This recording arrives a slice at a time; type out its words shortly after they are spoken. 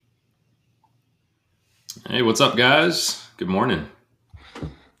Hey, what's up, guys? Good morning.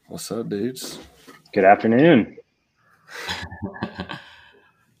 What's up, dudes? Good afternoon.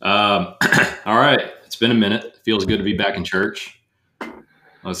 All right, it's been a minute. It feels good to be back in church.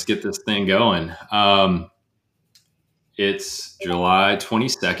 Let's get this thing going. It's July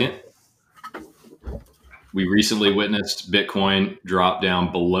 22nd. We recently witnessed Bitcoin drop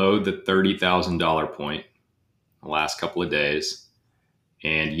down below the $30,000 point the last couple of days.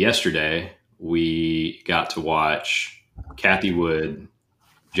 And yesterday, we got to watch Cathie Wood,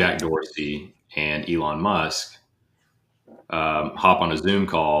 Jack Dorsey, and Elon Musk hop on a Zoom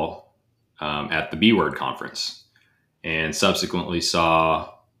call at the B Word conference, and subsequently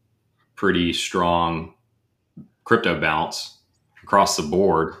saw pretty strong crypto bounce across the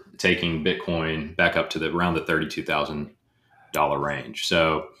board, taking Bitcoin back up to around the $32,000 range.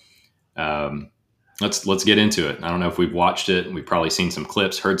 So let's get into it. I don't know if we've watched it. We've probably seen some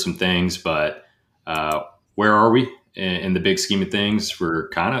clips, heard some things, but where are we in the big scheme of things? We're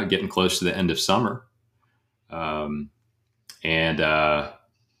kind of getting close to the end of summer. And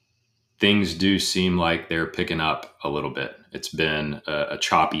things do seem like they're picking up a little bit. It's been a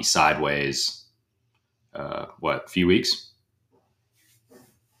choppy sideways, few weeks?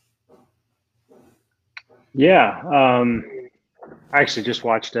 Yeah, I actually just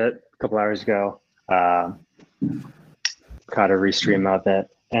watched it a couple hours ago. Caught a restream of it,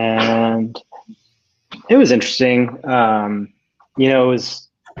 and it was interesting. It was,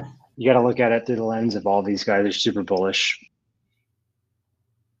 you got to look at it through the lens of all these guys are super bullish.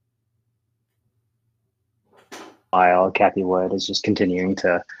 While Cathie Wood is just continuing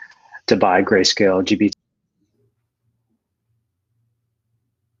to buy Grayscale GBT.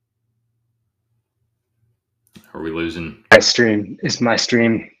 Are we losing? My stream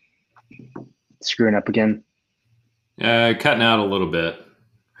screwing up again? Cutting out a little bit,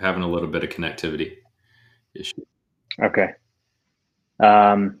 having a little bit of connectivity issue. Okay.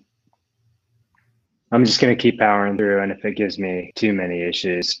 I'm just going to keep powering through, and if it gives me too many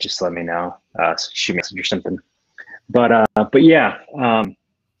issues, just let me know. Shoot me a message or something. But yeah,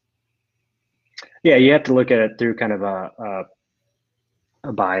 you have to look at it through kind of a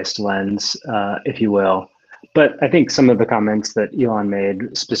biased lens, if you will. But I think some of the comments that Elon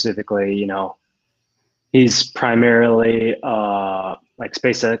made specifically, he's primarily like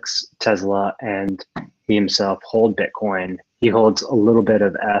SpaceX, Tesla, and he himself hold Bitcoin. He holds a little bit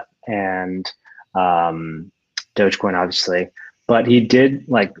of ETH and Dogecoin, obviously, but he did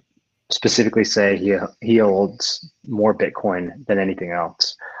like specifically say he holds more Bitcoin than anything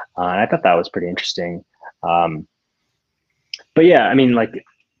else. And I thought that was pretty interesting. But yeah, I mean, like,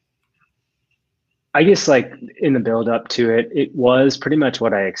 I guess like in the build up to it, it was pretty much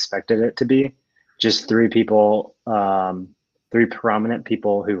what I expected it to be. Just three people, three prominent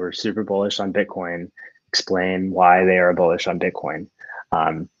people who were super bullish on Bitcoin explain why they are bullish on Bitcoin.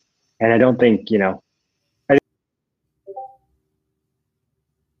 And I don't think,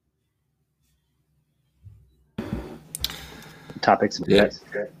 topics. Yeah.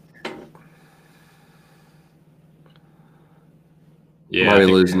 Yeah, Might be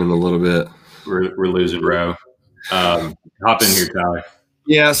losing him a little bit. We're losing Ro. Hop in here, Tyler.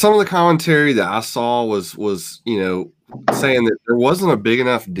 Yeah, some of the commentary that I saw was saying that there wasn't a big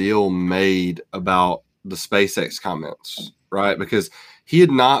enough deal made about the SpaceX comments, right? Because he had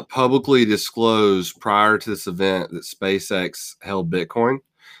not publicly disclosed prior to this event that SpaceX held Bitcoin.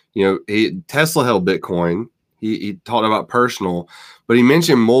 Tesla held Bitcoin. He talked about personal, but he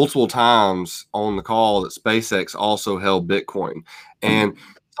mentioned multiple times on the call that SpaceX also held Bitcoin. And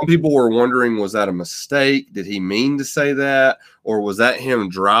some people were wondering, was that a mistake? Did he mean to say that? Or was that him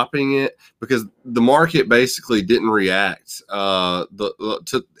dropping it? Because the market basically didn't react to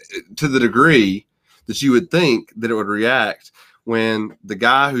the degree that you would think that it would react when the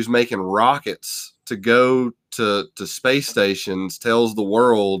guy who's making rockets to go to space stations tells the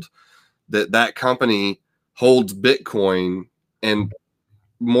world that company holds Bitcoin and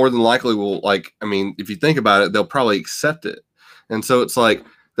more than likely will, if you think about it, they'll probably accept it. And so it's like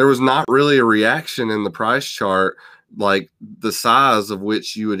there was not really a reaction in the price chart like the size of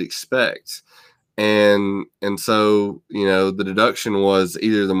which you would expect. And so, the deduction was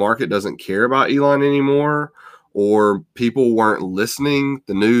either the market doesn't care about Elon anymore or people weren't listening.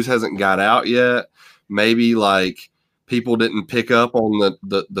 The news hasn't got out yet. Maybe like people didn't pick up on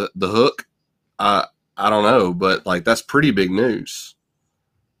the hook. I don't know, but like that's pretty big news.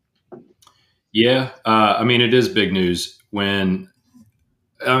 Yeah, it is big news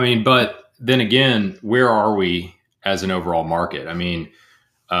but then again, where are we as an overall market?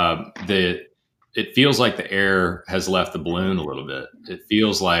 It feels like the air has left the balloon a little bit. It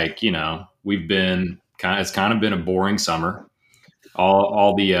feels like, we've been it's kind of been a boring summer.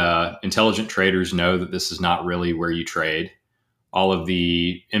 All the intelligent traders know that this is not really where you trade. All of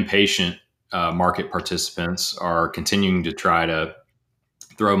the impatient market participants are continuing to try to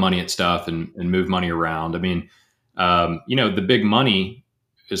throw money at stuff and move money around. I mean, the big money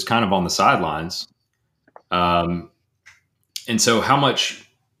is kind of on the sidelines. And so how much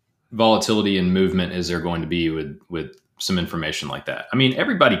volatility and movement is there going to be with some information like that? I mean,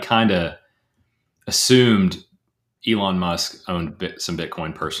 everybody kind of assumed Elon Musk owned some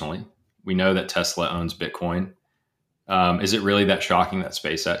Bitcoin personally. We know that Tesla owns Bitcoin. Is it really that shocking that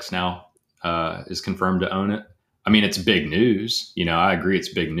SpaceX now is confirmed to own it? I mean, it's big news. I agree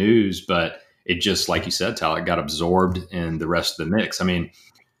it's big news, but it just, like you said, Tyler, got absorbed in the rest of the mix. I mean,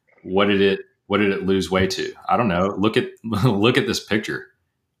 what did it lose way to? I don't know. Look at this picture.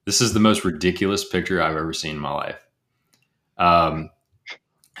 This is the most ridiculous picture I've ever seen in my life.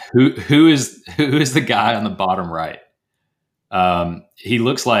 Who is the guy on the bottom right? He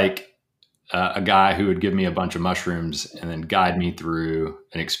looks like a guy who would give me a bunch of mushrooms and then guide me through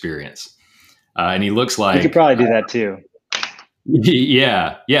an experience. And he looks like you could probably do that too.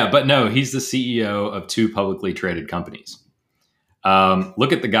 Yeah, but no, he's the CEO of 2 publicly traded companies.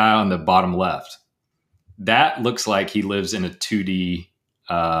 Look at the guy on the bottom left. That looks like he lives in a 2D,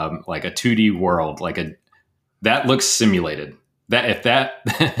 like a 2D world. That looks simulated. Like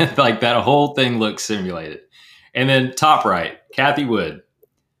that whole thing looks simulated. And then top right, Cathie Wood.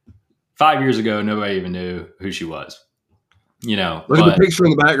 5 years ago, nobody even knew who she was. Look at the picture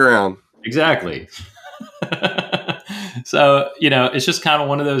in the background. Exactly. So, it's just kind of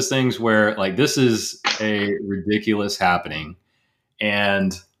one of those things where like this is a ridiculous happening.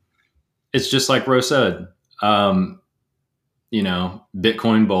 And it's just like Ro said, Bitcoin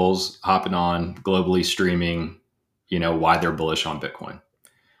bulls hopping on, globally streaming, why they're bullish on Bitcoin.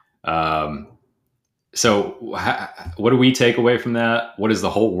 So what do we take away from that? What is the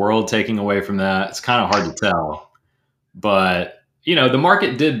whole world taking away from that? It's kind of hard to tell. But, the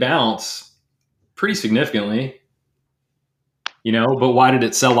market did bounce pretty significantly, but why did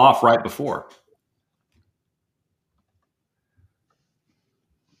it sell off right before?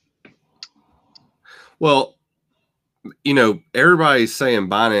 Well, everybody's saying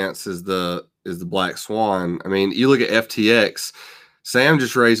Binance is the black swan. I mean, you look at FTX. Sam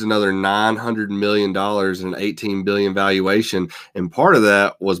just raised another $900 million in an $18 billion valuation, and part of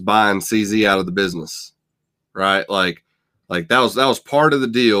that was buying CZ out of the business, right? Like that was part of the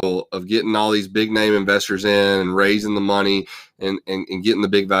deal of getting all these big name investors in and raising the money and getting the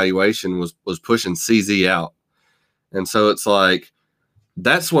big valuation was pushing CZ out. And so it's like,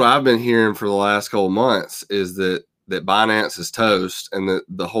 that's what I've been hearing for the last couple of months is that Binance is toast and that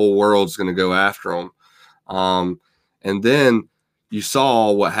the whole world's going to go after them. And then you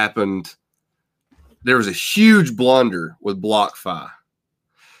saw what happened. There was a huge blunder with BlockFi.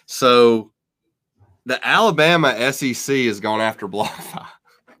 So the Alabama SEC has gone after BlockFi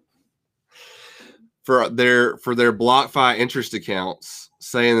for their BlockFi interest accounts,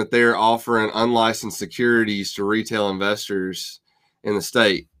 saying that they're offering unlicensed securities to retail investors in the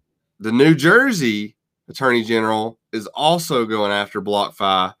state. The New Jersey Attorney General is also going after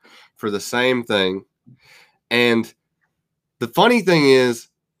BlockFi for the same thing. And the funny thing is,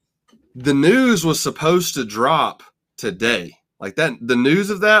 the news was supposed to drop today. Like that, the news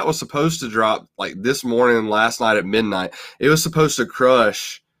of that was supposed to drop like this morning, last night at midnight. It was supposed to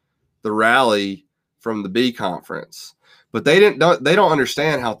crush the rally from the B conference, but they don't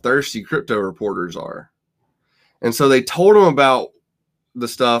understand how thirsty crypto reporters are. And so they told them about the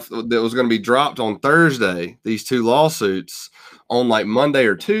stuff that was going to be dropped on Thursday, these 2 lawsuits, on like Monday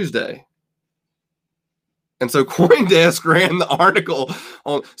or Tuesday. And so CoinDesk ran the article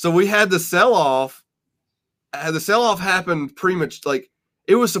on. So we had the sell-off. The sell-off happened pretty much like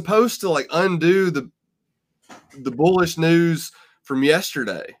it was supposed to like undo the bullish news from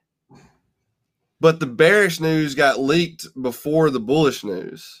yesterday. But the bearish news got leaked before the bullish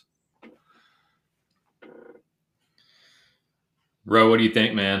news. Ro, what do you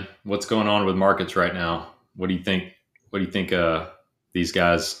think, man? What's going on with markets right now? What do you think these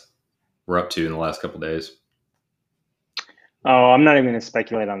guys were up to in the last couple of days? Oh, I'm not even going to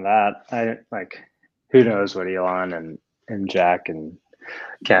speculate on that. Who knows what Elon and Jack and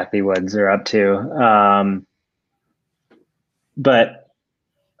Cathie Woods are up to. But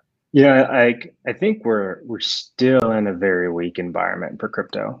I think we're still in a very weak environment for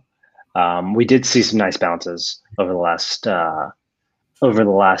crypto. We did see some nice bounces over the last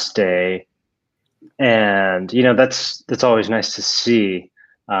day, and that's always nice to see.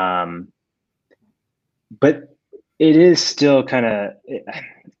 But it is still kind of,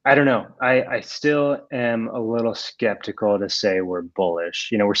 I don't know. I still am a little skeptical to say we're bullish.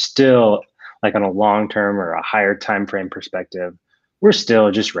 We're still like on a long term or a higher time frame perspective, we're still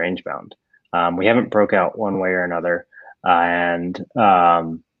just range bound. We haven't broke out one way or another. And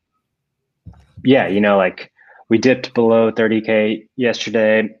yeah, like we dipped below 30K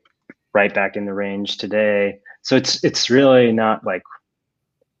yesterday, right back in the range today. So it's really not like,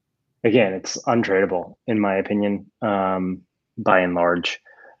 again, it's untradeable in my opinion, by and large.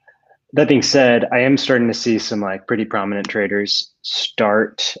 That being said, I am starting to see some like pretty prominent traders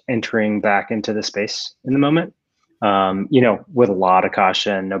start entering back into the space in the moment. With a lot of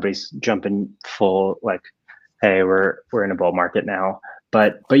caution. Nobody's jumping full like, hey, we're in a bull market now.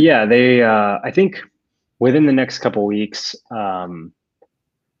 But yeah, they I think within the next couple weeks, I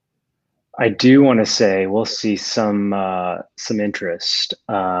do want to say we'll see some interest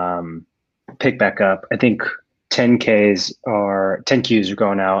pick back up. I think 10Qs are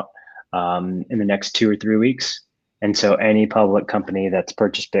going out in the next 2 or 3 weeks. And so any public company that's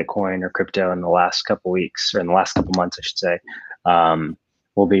purchased Bitcoin or crypto in the last couple weeks, or in the last couple months, I should say,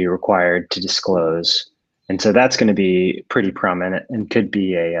 will be required to disclose. And so that's going to be pretty prominent and could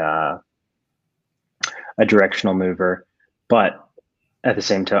be a directional mover. But at the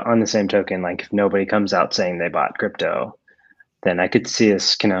same on the same token, like if nobody comes out saying they bought crypto, then I could see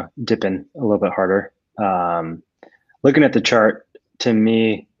us kind of dipping a little bit harder. Looking at the chart, to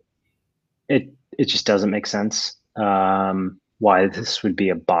me, it just doesn't make sense why this would be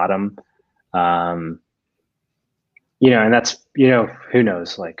a bottom. And that's, who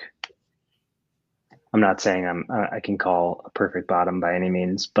knows, like, I'm not saying I can call a perfect bottom by any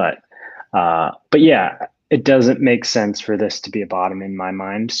means, but yeah, it doesn't make sense for this to be a bottom in my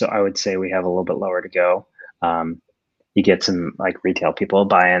mind. So I would say we have a little bit lower to go. You get some like retail people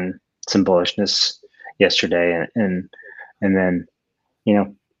buying some bullishness yesterday, and then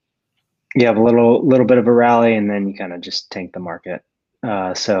you have a little bit of a rally, and then you kind of just tank the market.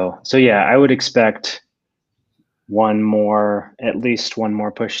 So yeah, I would expect at least one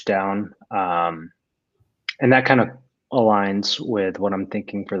more push down, and that kind of aligns with what I'm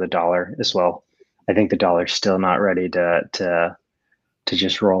thinking for the dollar as well. I think the dollar's still not ready to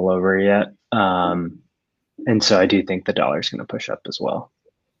just roll over yet. And so I do think the dollar is going to push up as well.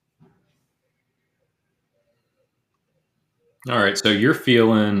 All right. So you're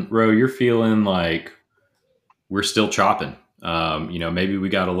feeling like we're still chopping. Maybe we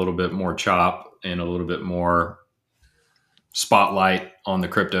got a little bit more chop and a little bit more spotlight on the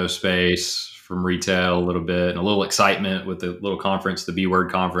crypto space from retail, a little bit, and a little excitement with the little conference, the B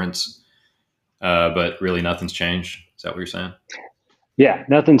Word conference. But really nothing's changed. Is that what you're saying? Yeah,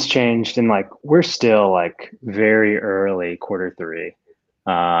 nothing's changed. And like, we're still like very early Q3,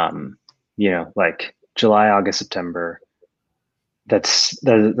 like July, August, September. That's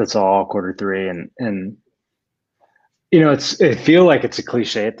all Q3. And it feel like it's a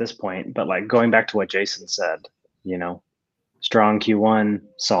cliche at this point, but like going back to what Jason said, strong Q1,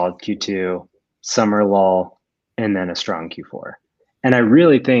 solid Q2, summer lull, and then a strong Q4. And I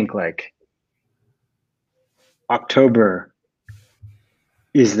really think like October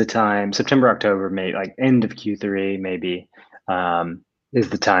is the time, September, October, maybe like end of Q3, maybe, is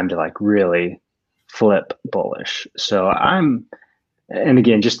the time to like really flip bullish. So and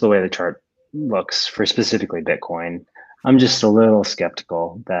again, just the way the chart looks for specifically Bitcoin, I'm just a little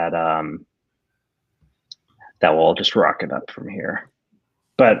skeptical that that will just rocket up from here.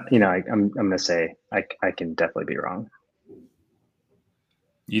 But I'm gonna say I can definitely be wrong.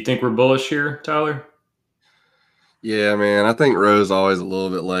 You think we're bullish here, Tyler? Yeah, man. I think Ro's always a little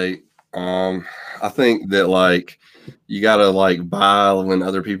bit late. I think that like you gotta like buy when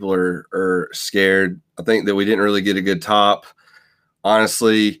other people are scared. I think that we didn't really get a good top.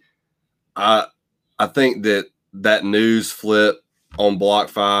 Honestly, I think that news flip on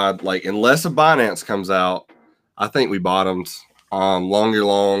BlockFi, like unless a Binance comes out, I think we bottomed. Longer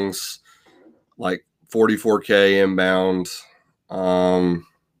longs, like 44K inbound.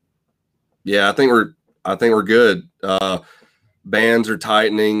 Yeah, I think we're good. Bands are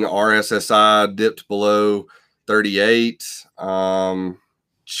tightening. RSSI dipped below 38.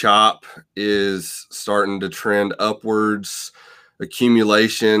 Chop is starting to trend upwards.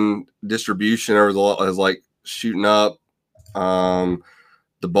 Accumulation, distribution over the is like shooting up. The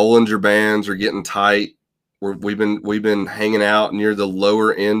Bollinger Bands are getting tight. We've been hanging out near the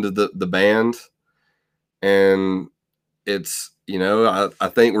lower end of the band, and it's I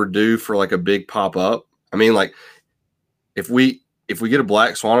think we're due for like a big pop up. I mean, like if we get a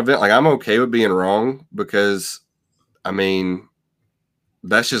black swan event, like I'm okay with being wrong, because I mean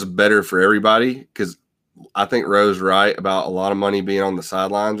that's just better for everybody, because I think Roe's right about a lot of money being on the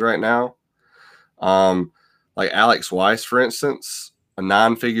sidelines right now. Like Alex Weiss, for instance, a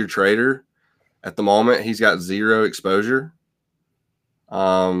 9-figure trader at the moment, he's got zero exposure.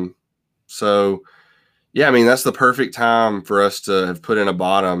 So yeah, I mean, that's the perfect time for us to have put in a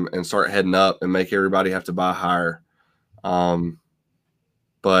bottom and start heading up and make everybody have to buy higher.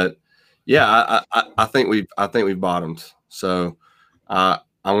 But yeah, I think we've bottomed. So I'm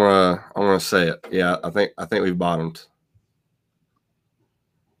gonna say it. Yeah, I think we've bottomed.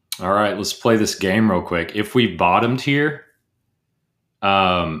 All right, let's play this game real quick. If we bottomed here,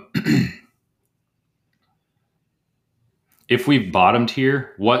 if we've bottomed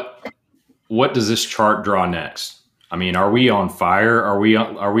here, what does this chart draw next? I mean, are we on fire? Are we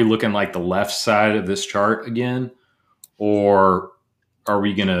looking like the left side of this chart again, or are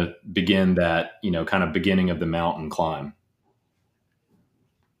we going to begin that, kind of beginning of the mountain climb?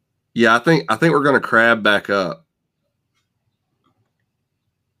 Yeah, I think we're going to crab back up.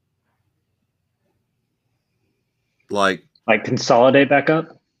 Like consolidate back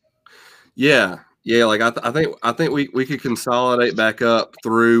up. Yeah. Like I think we could consolidate back up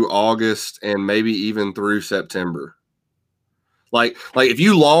through August and maybe even through September. Like if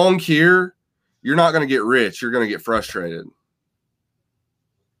you long here, you're not going to get rich. You're going to get frustrated.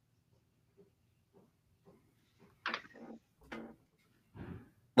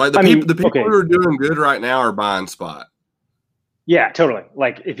 Like the people okay, who are doing good right now are buying spot. Yeah, totally.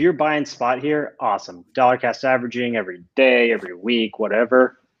 Like if you're buying spot here, awesome. Dollar cost averaging every day, every week,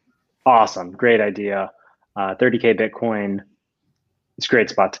 whatever. Awesome. Great idea. 30K Bitcoin. It's a great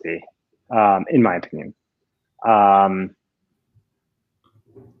spot to be, in my opinion. But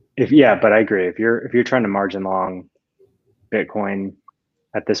I agree. If you're trying to margin long Bitcoin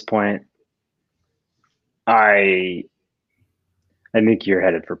at this point, I think you're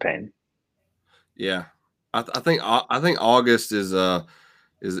headed for pain. Yeah, I think August is going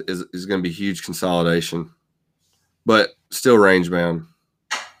to be huge consolidation, but still range bound.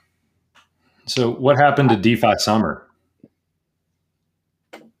 So what happened to DeFi summer?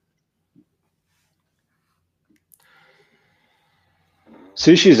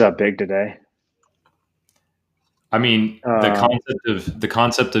 Sushi's up big today. I mean, the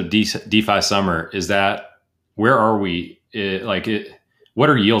concept of DeFi summer is that where are we? What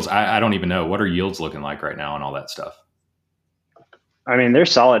are yields? I don't even know. What are yields looking like right now and all that stuff? I mean, they're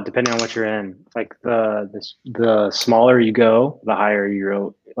solid depending on what you're in. Like the smaller you go, the higher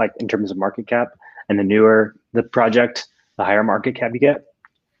you're like in terms of market cap, and the newer the project, the higher market cap you get.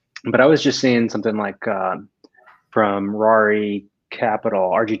 But I was just seeing something like from Rari Capital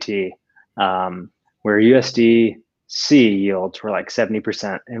RGT, where USDC yields were like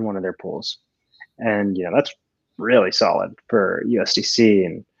 70% in one of their pools, and that's really solid for USDC.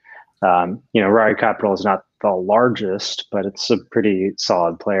 And Rari Capital is not the largest, but it's a pretty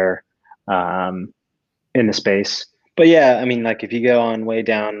solid player in the space. But yeah, I mean, like if you go on way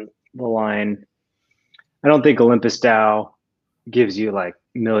down the line, I don't think Olympus DAO gives you like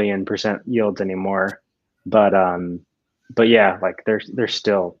 1,000,000% yields anymore. But yeah, like they're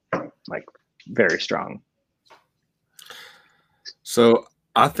still like very strong. So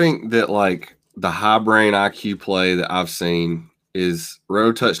I think that like the high brain IQ play that I've seen is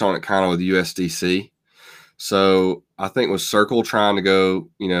Roe touched on it kind of with USDC. So I think with Circle trying to go,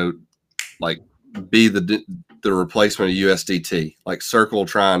 like be the replacement of USDT, like Circle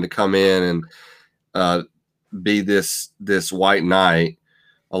trying to come in and be this white knight,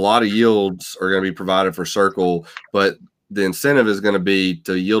 a lot of yields are going to be provided for Circle, but the incentive is going to be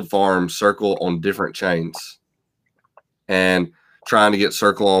to yield farm Circle on different chains and trying to get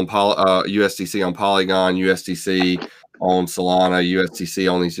Circle on USDC on Polygon, USDC on Solana,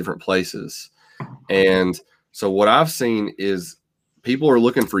 USDC on these different places. And so what I've seen is people are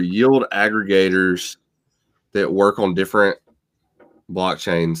looking for yield aggregators that work on different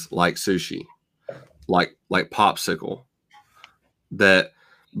blockchains like Sushi, like Popsicle. That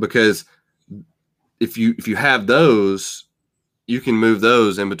because if you have those, you can move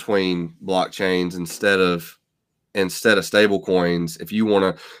those in between blockchains instead of stable coins. If you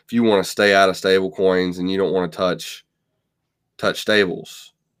want to stay out of stable coins and you don't want to touch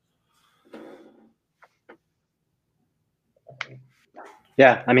stables.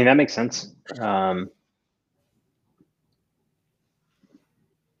 Yeah, I mean that makes sense. Yeah,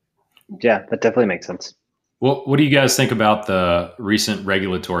 that definitely makes sense. Well, what do you guys think about the recent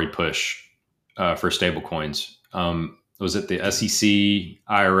regulatory push for stablecoins? Was it the SEC,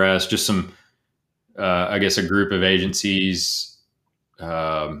 IRS, just some, I guess, a group of agencies?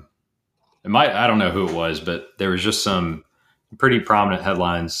 I don't know who it was, but there was just some pretty prominent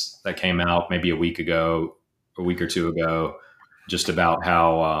headlines that came out maybe a week or two ago, just about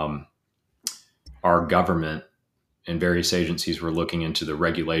how our government and various agencies were looking into the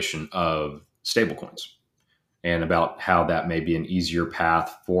regulation of stablecoins and about how that may be an easier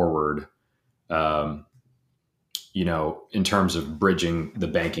path forward, um, in terms of bridging the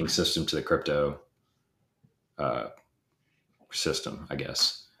banking system to the crypto uh, system, I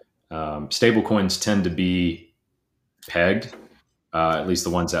guess. Stablecoins tend to be pegged, at least the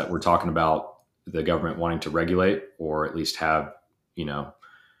ones that we're talking about, the government wanting to regulate or at least have,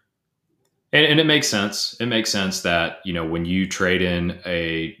 and it makes sense. It makes sense that, when you trade in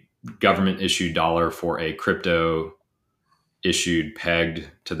a government issued dollar for a crypto issued pegged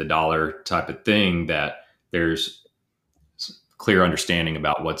to the dollar type of thing, that there's clear understanding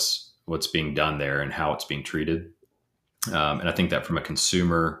about what's being done there and how it's being treated. And I think that from a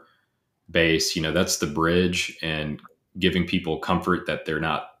consumer base, that's the bridge, and giving people comfort that they're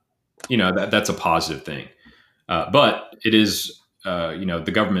not, that's a positive thing. But it is,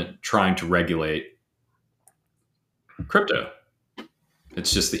 the government trying to regulate crypto.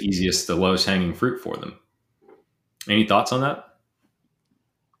 It's just the easiest, the lowest hanging fruit for them. Any thoughts on that?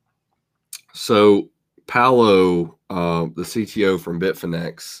 So Paolo, the CTO from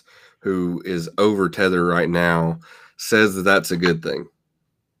Bitfinex, who is over Tether right now, says that that's a good thing.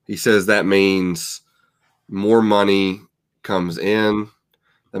 He says that means more money comes in.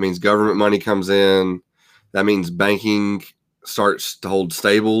 That means government money comes in. That means banking starts to hold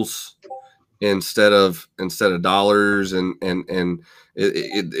stables instead of dollars, and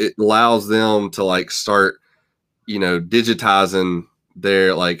it allows them to like start, digitizing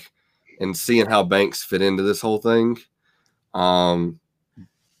their like and seeing how banks fit into this whole thing.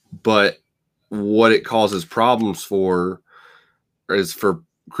 But what it causes problems for is for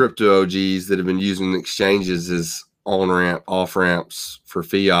crypto OGs that have been using exchanges as on-ramp, off-ramps for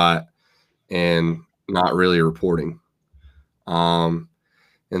fiat and not really reporting. And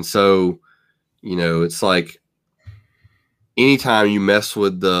so, it's like anytime you mess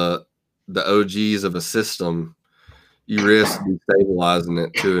with the OGs of a system, you risk destabilizing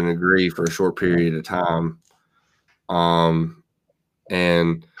it to a degree for a short period of time.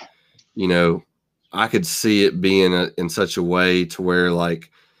 And, I could see it being in such a way to where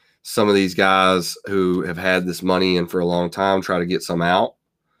like some of these guys who have had this money in for a long time try to get some out.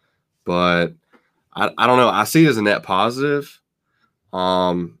 But I don't know. I see it as a net positive.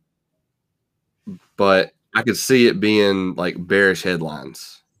 But I could see it being like bearish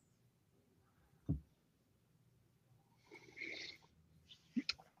headlines.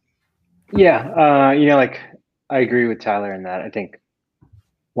 Yeah. Like I agree with Tyler in that. I think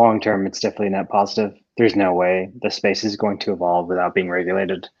long term, it's definitely a net positive. There's no way the space is going to evolve without being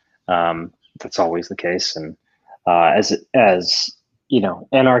regulated. That's always the case. And as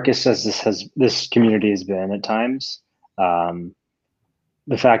anarchist as this community has been at times,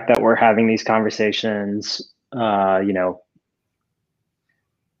 the fact that we're having these conversations, it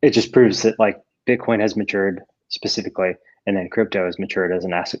just proves that like Bitcoin has matured specifically, and then crypto has matured as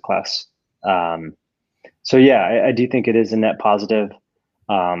an asset class. So yeah, I do think it is a net positive.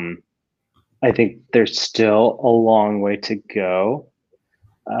 I think there's still a long way to go.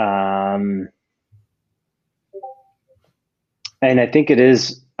 And I think it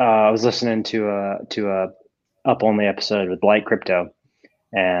is, I was listening to a Up Only episode with Light Crypto,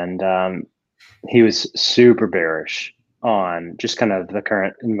 and he was super bearish on just kind of the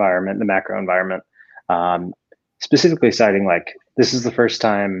current environment, the macro environment, specifically citing like, this is the first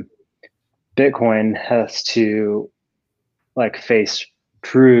time Bitcoin has to like face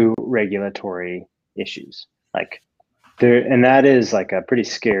true regulatory issues like there, and that is like a pretty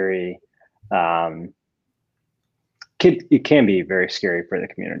scary, it can be very scary for the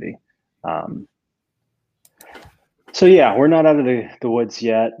community. So yeah, we're not out of the woods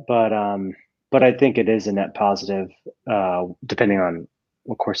yet, but I think it is a net positive, depending on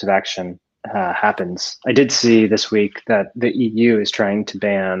what course of action happens. I did see this week that the EU is trying to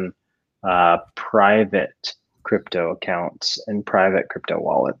ban private crypto accounts and private crypto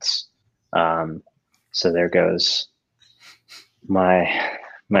wallets. So there goes my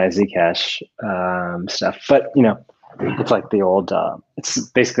Zcash stuff. But it's like the old. It's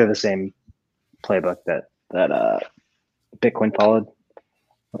basically the same playbook that Bitcoin followed.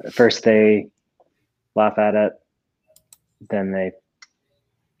 First they laugh at it, then they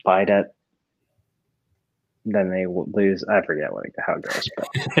fight it, then they lose. I forget how it goes. But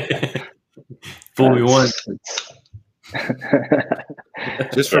fool me once.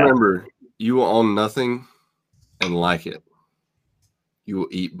 Just remember, you will own nothing and like it. You will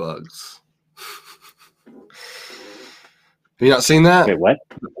eat bugs. you not seen that? Wait, what?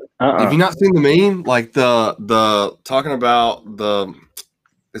 Have you not seen the meme? Like the talking about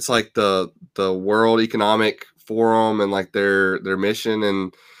it's like the World Economic Forum and like their mission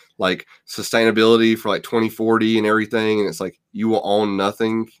and like sustainability for like 2040 and everything. And it's like, you will own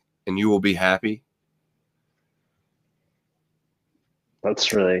nothing and you will be happy.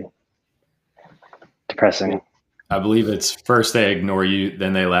 That's really depressing. I believe it's first they ignore you,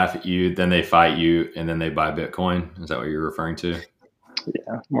 then they laugh at you, then they fight you, and then they buy Bitcoin. Is that what you're referring to?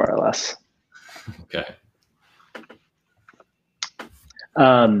 Yeah, more or less. Okay.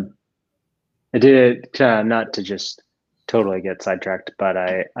 I did not to just totally get sidetracked, but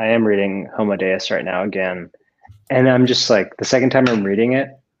I am reading Homo Deus right now again, and I'm just like, the second time I'm reading it,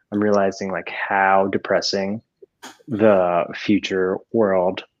 I'm realizing like how depressing the future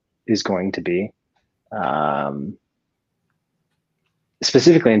world is going to be,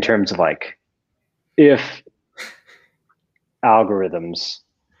 specifically in terms of like, if algorithms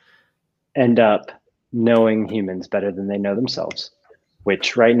end up knowing humans better than they know themselves,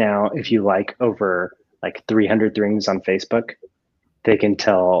 which right now, if you like over like 300 things on Facebook, they can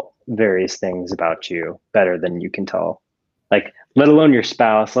tell various things about you better than you can tell, like, let alone your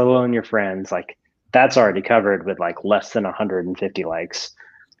spouse, let alone your friends. Like, that's already covered with like less than 150 likes.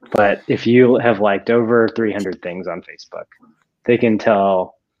 But if you have liked over 300 things on Facebook, they can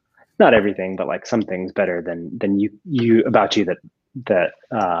tell not everything, but like some things better than you about you that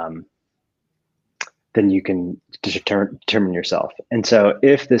then you can determine yourself. And so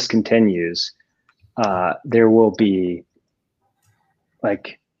if this continues, there will be,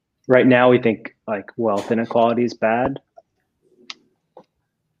 like, right now we think like wealth inequality is bad,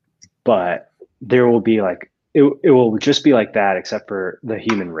 but there will be like, it will just be like that, except for the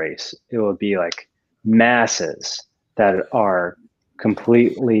human race. It will be like masses that are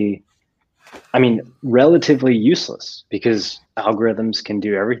completely, I mean, relatively useless because algorithms can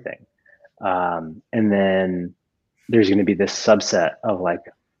do everything. And then there's going to be this subset of like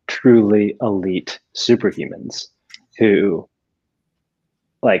truly elite superhumans who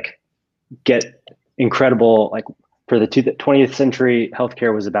like get incredible, like, for the 20th century,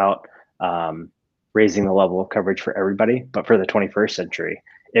 healthcare was about raising the level of coverage for everybody. But for the 21st century,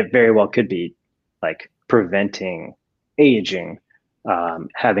 it very well could be like preventing aging,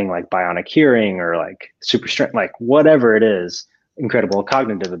 having like bionic hearing or like super strength, like whatever it is, incredible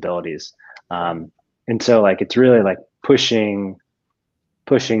cognitive abilities. And so like, it's really like pushing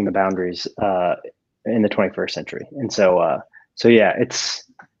the boundaries in the 21st century. And so yeah, it's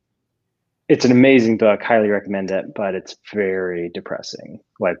an amazing book, highly recommend it, but it's very depressing,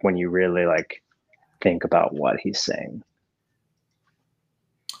 like when you really like think about what he's saying.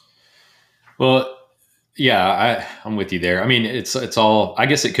 Well, yeah, I'm with you there. I mean, it's all, I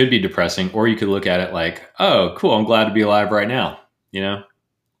guess it could be depressing, or you could look at it like, oh, cool, I'm glad to be alive right now, because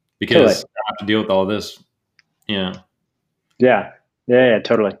totally. I don't have to deal with all this. Yeah,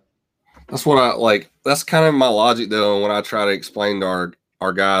 totally. That's what I like. That's kind of my logic, though, when I try to explain to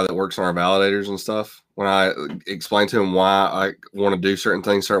our guy that works on our validators and stuff. When I explain to him why I want to do certain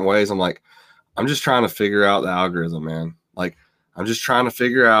things certain ways, I'm like, I'm just trying to figure out the algorithm, man. Like, I'm just trying to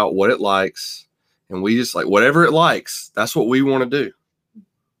figure out what it likes, and we just like whatever it likes. That's what we want to do.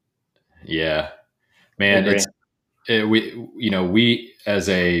 Yeah, man. We as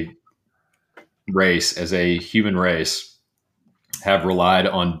a race, as a human race, have relied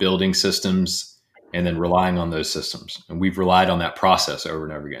on building systems and then relying on those systems. And we've relied on that process over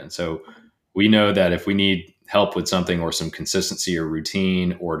and over again. So we know that if we need help with something or some consistency or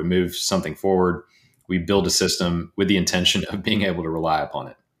routine or to move something forward, we build a system with the intention of being able to rely upon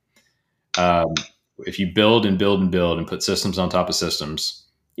it. If you build and build and build and put systems on top of systems,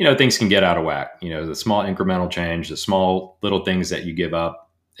 things can get out of whack. The small incremental change, the small little things that you give up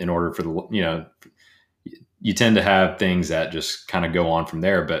in order for you tend to have things that just kind of go on from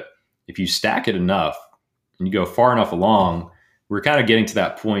there. But if you stack it enough and you go far enough along, we're kind of getting to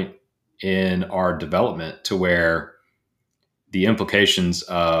that point in our development to where the implications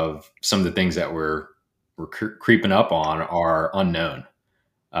of some of the things that we're creeping up on are unknown,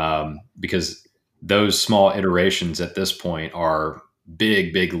 because those small iterations at this point are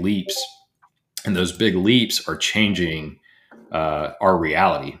big leaps, and those big leaps are changing our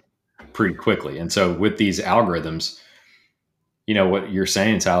reality pretty quickly. And so with these algorithms, what you're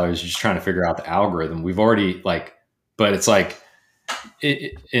saying, Tyler, is just trying to figure out the algorithm. We've already but it's like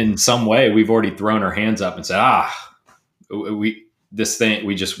in some way we've already thrown our hands up and said, we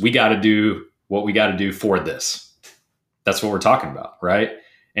got to do what we got to do for this. That's what we're talking about. Right.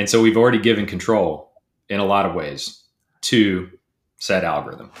 And so we've already given control in a lot of ways to said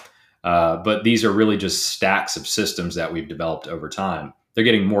algorithm. But these are really just stacks of systems that we've developed over time. They're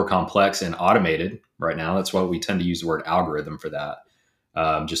getting more complex and automated right now. That's why we tend to use the word algorithm for that,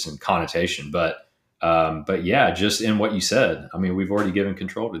 just in connotation. But yeah, just in what you said, I mean, we've already given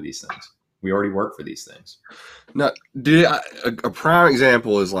control to these things. We already work for these things. No, dude, a prime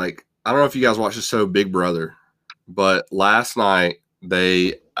example is like, I don't know if you guys watch the show Big Brother, but last night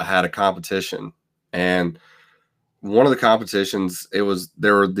they had a competition, and one of the competitions,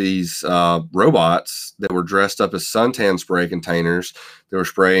 there were these robots that were dressed up as suntan spray containers that were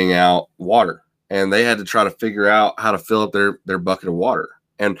spraying out water, and they had to try to figure out how to fill up their bucket of water.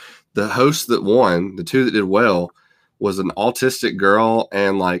 And the host that won, the two that did well, was an autistic girl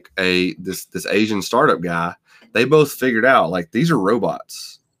and like this Asian startup guy. They both figured out like these are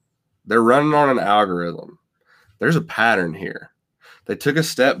robots. They're running on an algorithm. There's a pattern here. They took a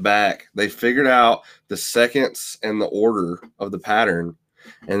step back. They figured out the seconds and the order of the pattern.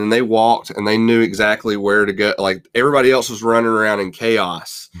 And then they walked and they knew exactly where to go. Like everybody else was running around in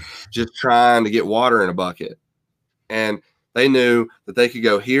chaos, just trying to get water in a bucket. And they knew that they could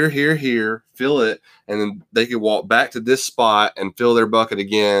go here, here, here, fill it, and then they could walk back to this spot and fill their bucket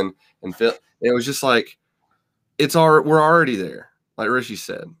again and fill. It was just like, we're already there. Like Rishi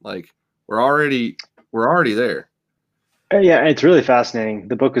said, like we're already there. Yeah, it's really fascinating.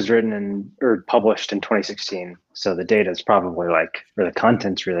 The book was written or published in 2016. So the data is probably or the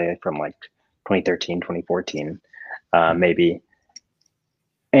content's really from like 2013, 2014, maybe.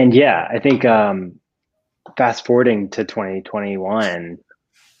 And yeah, I think fast forwarding to 2021,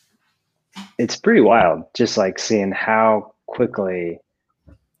 it's pretty wild just like seeing how quickly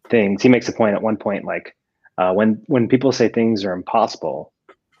he makes a point at one point, like when people say things are impossible,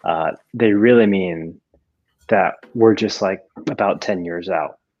 they really mean that we're just like about 10 years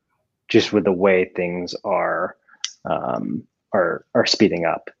out, just with the way things are speeding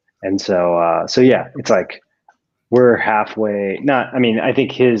up. And so yeah, it's like we're halfway. I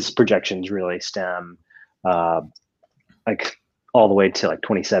think his projections really stem like all the way to like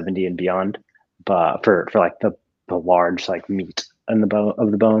 2070 and beyond, but for like the large like meat and the bone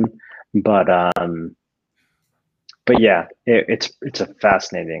of the bone. But yeah, it's a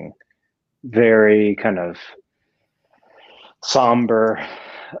fascinating, very kind of somber,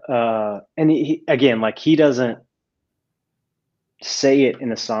 and he again, like he doesn't say it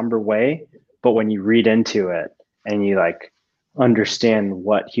in a somber way, but when you read into it and you like understand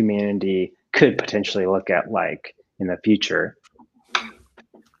what humanity could potentially look at like in the future,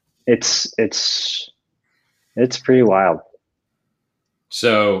 it's pretty wild.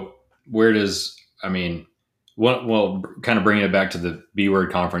 So kind of bringing it back to the B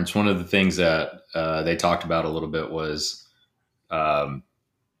Word conference, one of the things that they talked about a little bit was the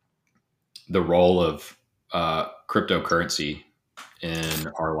role of cryptocurrency in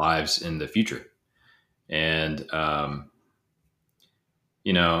our lives in the future. And, I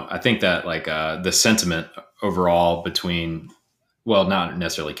think that like the sentiment overall between, well, not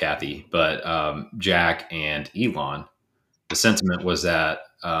necessarily Kathy, but Jack and Elon, the sentiment was that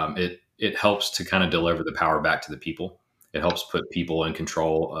it helps to kind of deliver the power back to the people. It helps put people in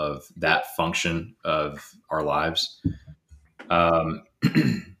control of that function of our lives.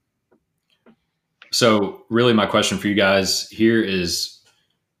 So really my question for you guys here is,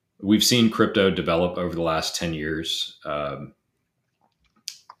 we've seen crypto develop over the last 10 years,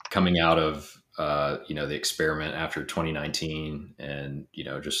 coming out of, the experiment after 2019 and,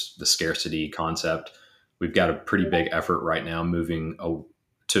 just the scarcity concept. We've got a pretty big effort right now moving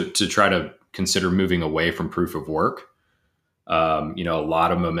to try to consider moving away from proof of work. A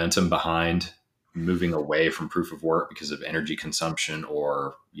lot of momentum behind moving away from proof of work because of energy consumption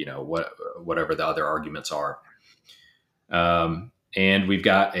or, whatever the other arguments are. And we've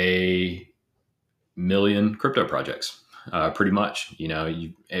got 1 million crypto projects, pretty much.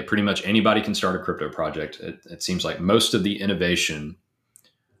 Pretty much anybody can start a crypto project. It seems like most of the innovation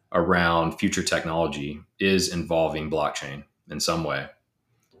around future technology is involving blockchain in some way,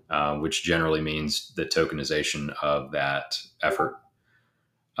 which generally means the tokenization of that effort.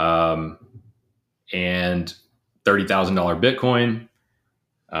 And $30,000 Bitcoin,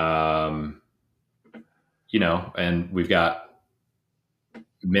 and we've got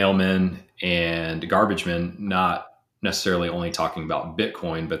mailmen and garbage men not necessarily only talking about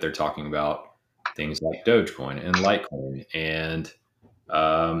Bitcoin, but they're talking about things like Dogecoin and Litecoin and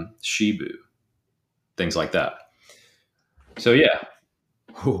Shibu, things like that. So yeah,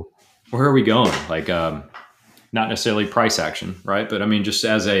 where are we going? Like, not necessarily price action, right? But I mean, just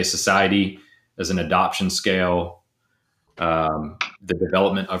as a society, as an adoption scale, the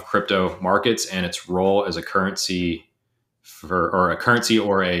development of crypto markets and its role as a currency or a currency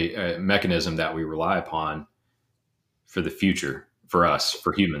or a mechanism that we rely upon for the future, for us,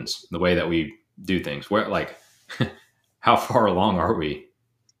 for humans, the way that we do things. Where, like, how far along are we?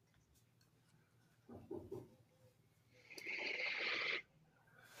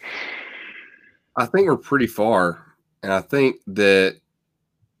 I think we're pretty far, and I think that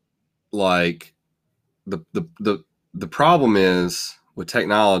like the problem is with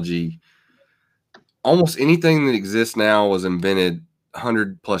technology. Almost anything that exists now was invented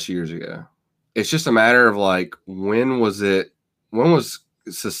 100+ years ago. It's just a matter of like when was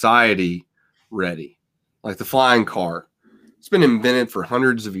society ready? Like the flying car, it's been invented for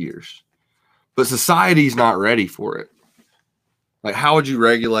hundreds of years, but society's not ready for it. Like, how would you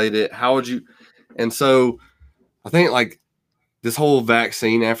regulate it? How would you? And so I think like this whole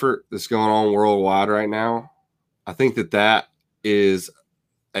vaccine effort that's going on worldwide right now, I think that is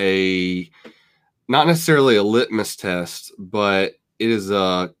a not necessarily a litmus test, but it is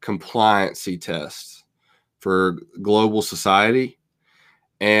a compliancy test for global society.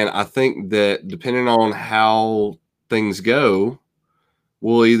 And I think that depending on how things go,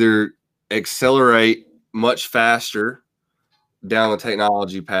 we'll either accelerate much faster down the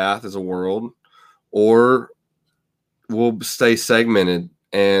technology path as a world, or we'll stay segmented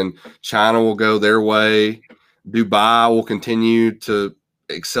and China will go their way. Dubai will continue to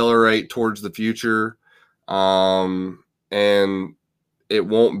accelerate towards the future. And it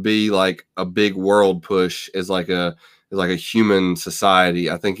won't be like a big world push as like a human society.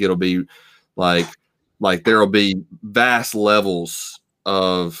 I think it'll be like there'll be vast levels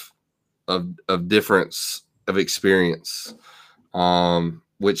of difference of experience,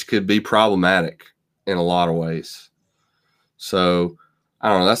 which could be problematic in a lot of ways. So I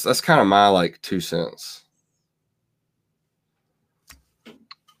don't know. That's kind of my like 2 cents.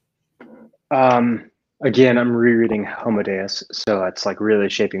 Again, I'm rereading Homo Deus, so it's like really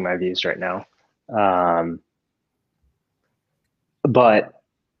shaping my views right now. But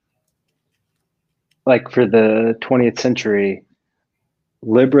like for the 20th century,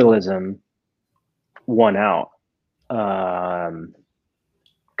 liberalism won out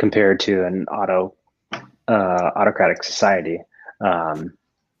compared to an autocratic society,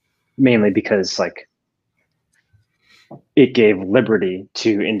 mainly because like it gave liberty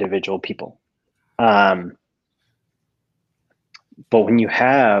to individual people. But when you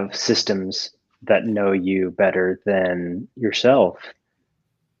have systems that know you better than yourself,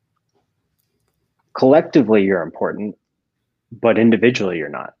 collectively you're important, but individually you're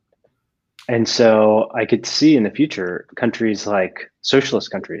not. And so I could see in the future countries like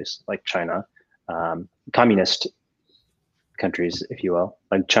socialist countries like China, communist countries, if you will,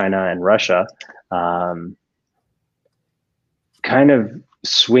 like China and Russia, kind of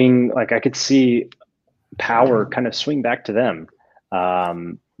swing, like I could see power kind of swing back to them,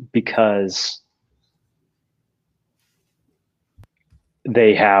 because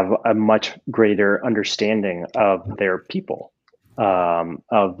they have a much greater understanding of their people, of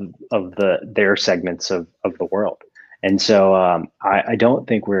their segments of the world. And so I don't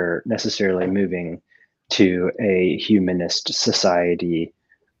think we're necessarily moving to a humanist society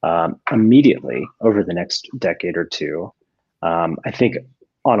immediately over the next decade or two. I think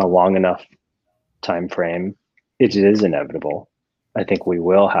on a long enough time frame, it is inevitable. I think we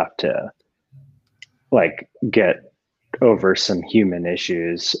will have to like get over some human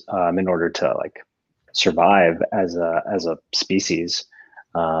issues in order to like survive as a species.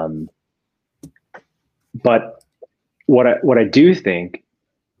 But what I do think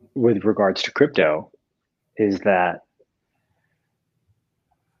with regards to crypto is that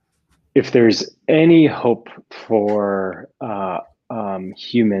if there's any hope for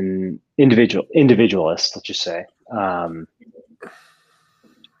human individualists, let's just say,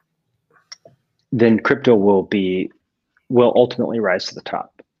 then crypto will ultimately rise to the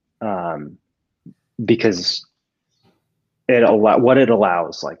top, because what it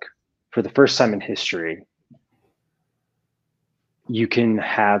allows, like for the first time in history, you can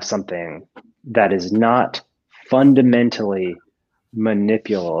have something that is not fundamentally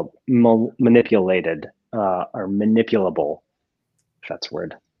manipulated or manipulable, if that's a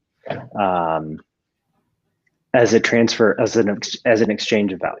word, as a transfer, as an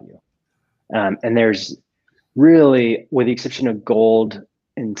exchange of value. And there's really, with the exception of gold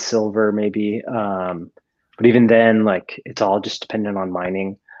and silver, maybe, but even then, like it's all just dependent on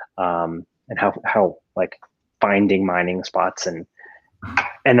mining, and how like finding mining spots, and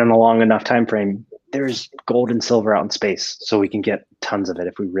in a long enough time frame, there's gold and silver out in space, so we can get tons of it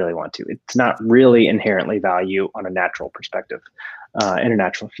if we really want to. It's not really inherently value on a natural perspective,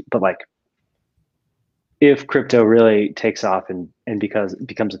 but like if crypto really takes off and becomes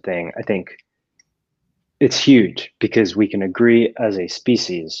a thing, I think it's huge because we can agree as a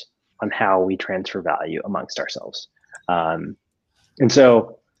species on how we transfer value amongst ourselves. And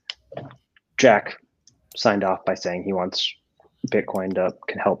so Jack signed off by saying he wants Bitcoin to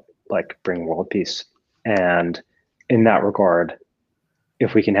can help like bring world peace. And in that regard,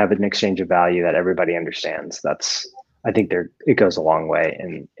 if we can have an exchange of value that everybody understands, I think it goes a long way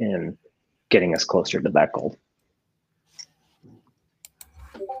in getting us closer to that goal.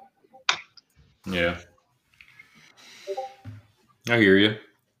 Yeah, I hear you.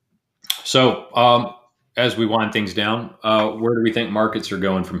 So, as we wind things down, where do we think markets are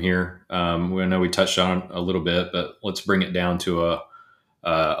going from here? We know we touched on it a little bit, but let's bring it down to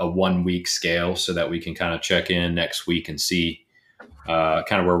a 1 week scale so that we can kind of check in next week and see kind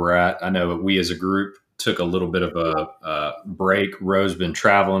of where we're at. I know we as a group took a little bit of a break. Ro's been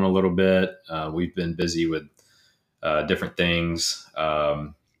traveling a little bit. We've been busy with different things.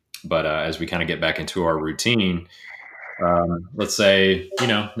 But as we kind of get back into our routine, let's say,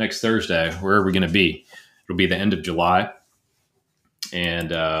 next Thursday, where are we going to be? It'll be the end of July.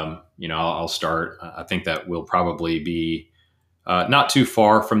 And, I'll start. I think that we'll probably be not too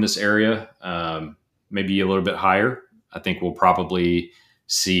far from this area, maybe a little bit higher. I think we'll probably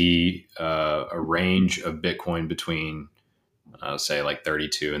see a range of Bitcoin between, say, like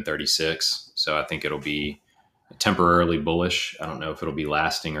 32 and 36. So I think it'll be temporarily bullish. I don't know if it'll be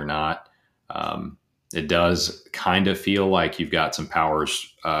lasting or not. It does kind of feel like you've got some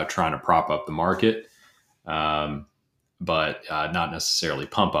powers trying to prop up the market, but not necessarily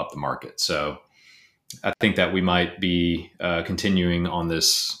pump up the market. So I think that we might be continuing on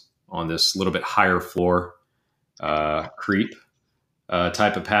this little bit higher floor creep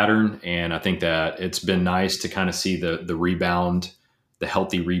type of pattern. And I think that it's been nice to kind of see the rebound, the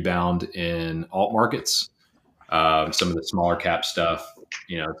healthy rebound in alt markets. Some of the smaller cap stuff,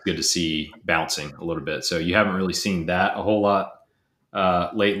 it's good to see bouncing a little bit. So you haven't really seen that a whole lot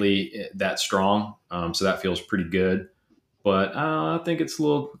lately that strong. So that feels pretty good. But I think it's a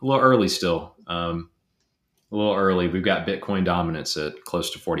little early still. A little early. We've got Bitcoin dominance at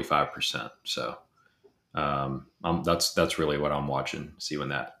close to 45%. So that's really what I'm watching. See when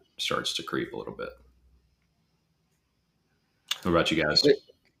that starts to creep a little bit. What about you guys?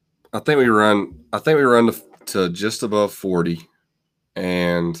 I think we run to just above 40,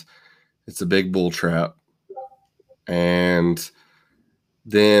 and it's a big bull trap. And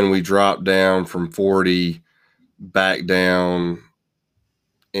then we drop down from 40 back down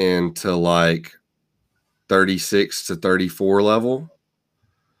into like 36 to 34 level.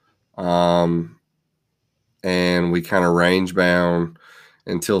 And we kind of range bound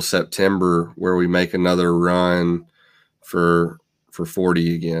until September, where we make another run for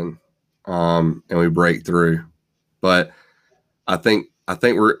 40 again. And we break through. But I think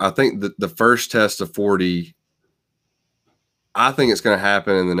the first test of 40, I think it's going to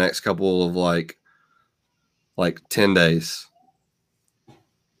happen in the next couple of like 10 days.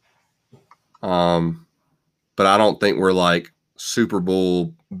 But I don't think we're like Super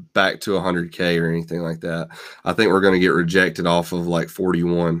Bowl back to 100K or anything like that. I think we're going to get rejected off of like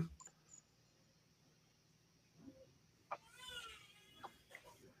 41.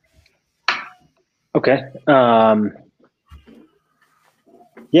 Okay.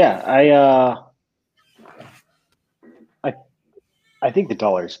 Yeah, I think the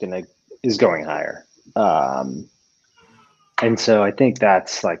dollar is going higher. And so I think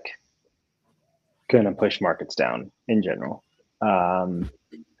that's like going to push markets down in general.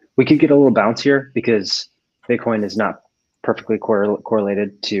 We could get a little bounce here because Bitcoin is not perfectly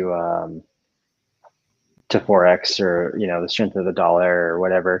correlated to Forex or, the strength of the dollar or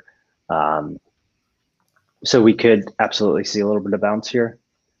whatever. So we could absolutely see a little bit of bounce here.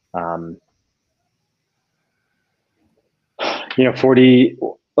 40,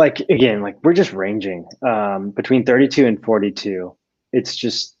 like, again, like we're just ranging between 32 and 42. It's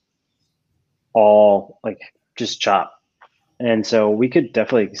just all like just chop. And so we could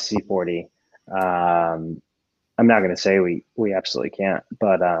definitely see 40. I'm not going to say we absolutely can't,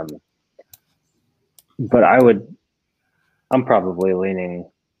 but I'm probably leaning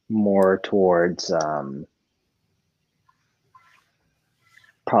more towards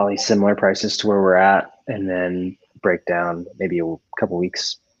probably similar prices to where we're at, and then break down maybe a couple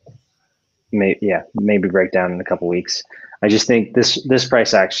weeks. Maybe break down in a couple weeks. I just think this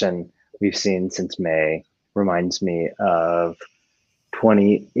price action we've seen since May reminds me of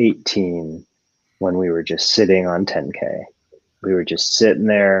 2018 when we were just sitting on 10K. We were just sitting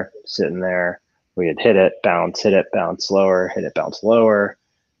there. We had hit it, bounce lower, hit it, bounce lower.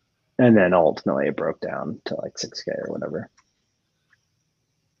 And then ultimately it broke down to like 6K or whatever.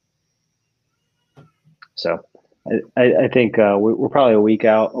 So I think we're probably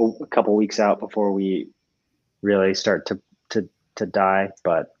a couple weeks out before we really start to die.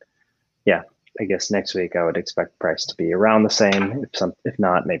 But yeah, I guess next week I would expect price to be around the same, if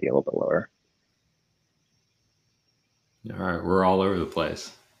not maybe a little bit lower. All right, we're all over the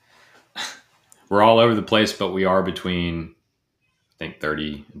place. We're all over the place, but we are between, I think,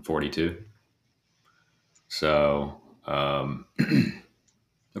 30 and 42. So,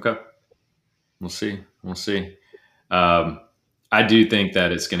 okay, we'll see. We'll see. I do think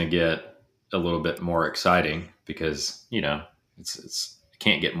that it's going to get a little bit more exciting because it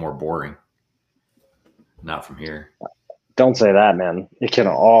can't get more boring. Not from here. Don't say that, man. It can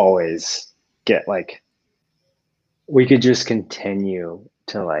always get like, we could just continue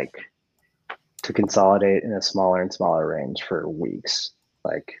to consolidate in a smaller and smaller range for weeks.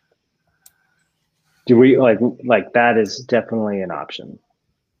 Like, do we like that is definitely an option.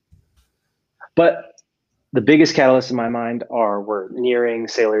 But the biggest catalyst in my mind are we're nearing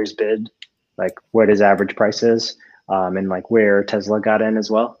Saylor's bid, like what his average price is, and like where Tesla got in as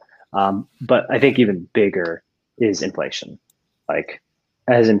well. But I think even bigger is inflation. Like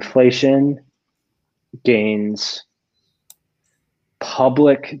as inflation gains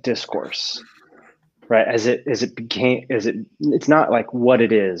public discourse, right? It's not like what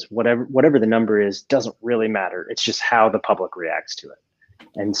it is, whatever the number is doesn't really matter. It's just how the public reacts to it.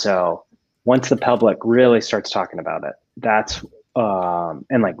 And so once the public really starts talking about it, that's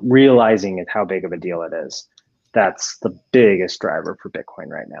and like realizing how big of a deal it is, that's the biggest driver for Bitcoin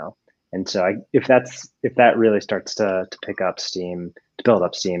right now. And so if that really starts to pick up steam, to build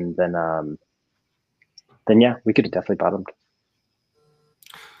up steam, then yeah, we could have definitely bottomed.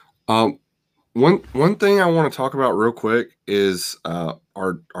 One thing I want to talk about real quick is our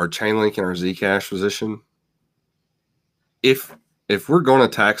Chainlink and our Zcash position. If we're going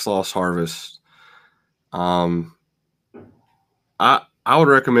to tax loss harvest, I would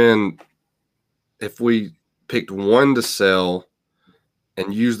recommend if we picked one to sell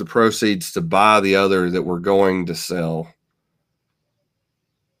and use the proceeds to buy the other that we're going to sell,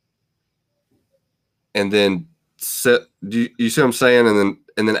 and then you see what I'm saying?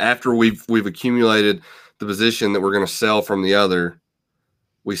 And then after we've accumulated the position that we're going to sell from the other,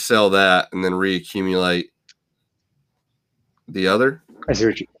 we sell that and then reaccumulate the other. I see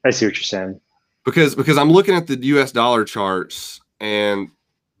what you're saying. Because I'm looking at the US dollar charts and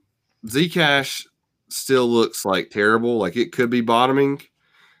Zcash still looks like terrible, like it could be bottoming,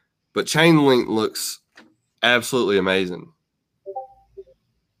 but Chainlink looks absolutely amazing.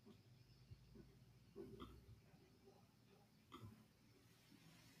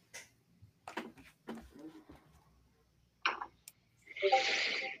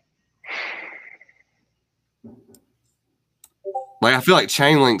 Like I feel like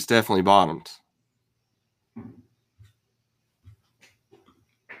Chainlink's definitely bottomed.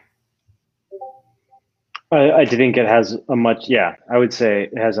 I think it has I would say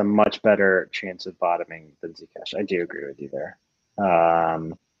it has a much better chance of bottoming than Zcash. I do agree with you there.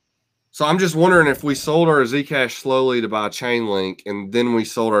 So I'm just wondering if we sold our Zcash slowly to buy Chainlink and then we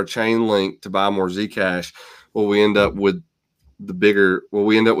sold our Chainlink to buy more Zcash, will we end up with the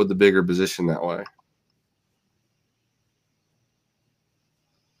bigger position that way?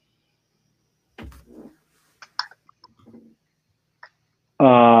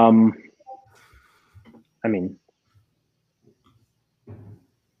 I mean,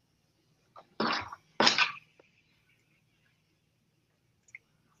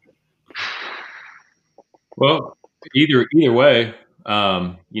 well, either way,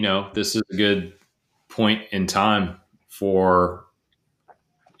 this is a good point in time for,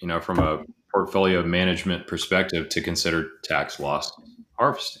 from a portfolio management perspective to consider tax loss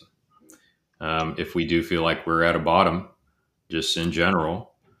harvesting. If we do feel like we're at a bottom, just in general,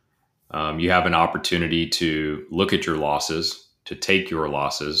 you have an opportunity to look at your losses, to take your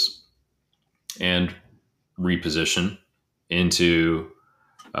losses and reposition into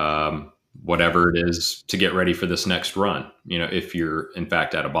whatever it is to get ready for this next run, if you're in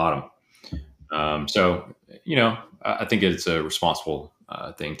fact at a bottom. So, I think it's a responsible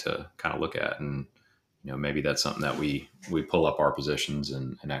thing to kind of look at. And, maybe that's something that we pull up our positions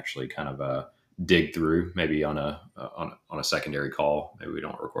and actually kind of dig through, maybe on a secondary call. Maybe we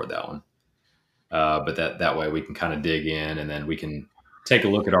don't record that one. But that way we can kind of dig in and then we can take a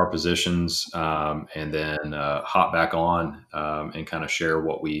look at our positions and then hop back on and kind of share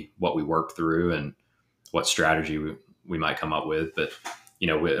what we worked through and what strategy we might come up with. But,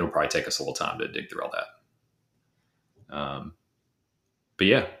 it'll probably take us a little time to dig through all that. But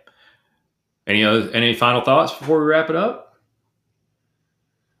yeah, Any final thoughts before we wrap it up?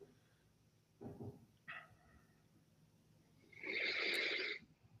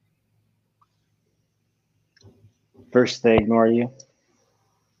 First, they ignore you.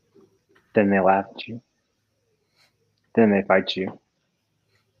 Then they laugh at you. Then they fight you.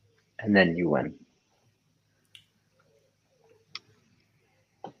 And then you win.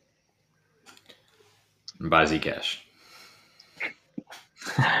 And buy Zcash.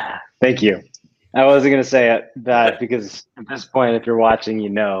 Thank you. I wasn't going to say that because at this point, if you're watching, you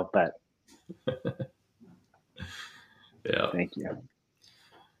know, but Yeah. Thank you.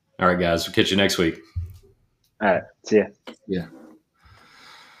 All right, guys. We'll catch you next week. All right. See ya. Yeah.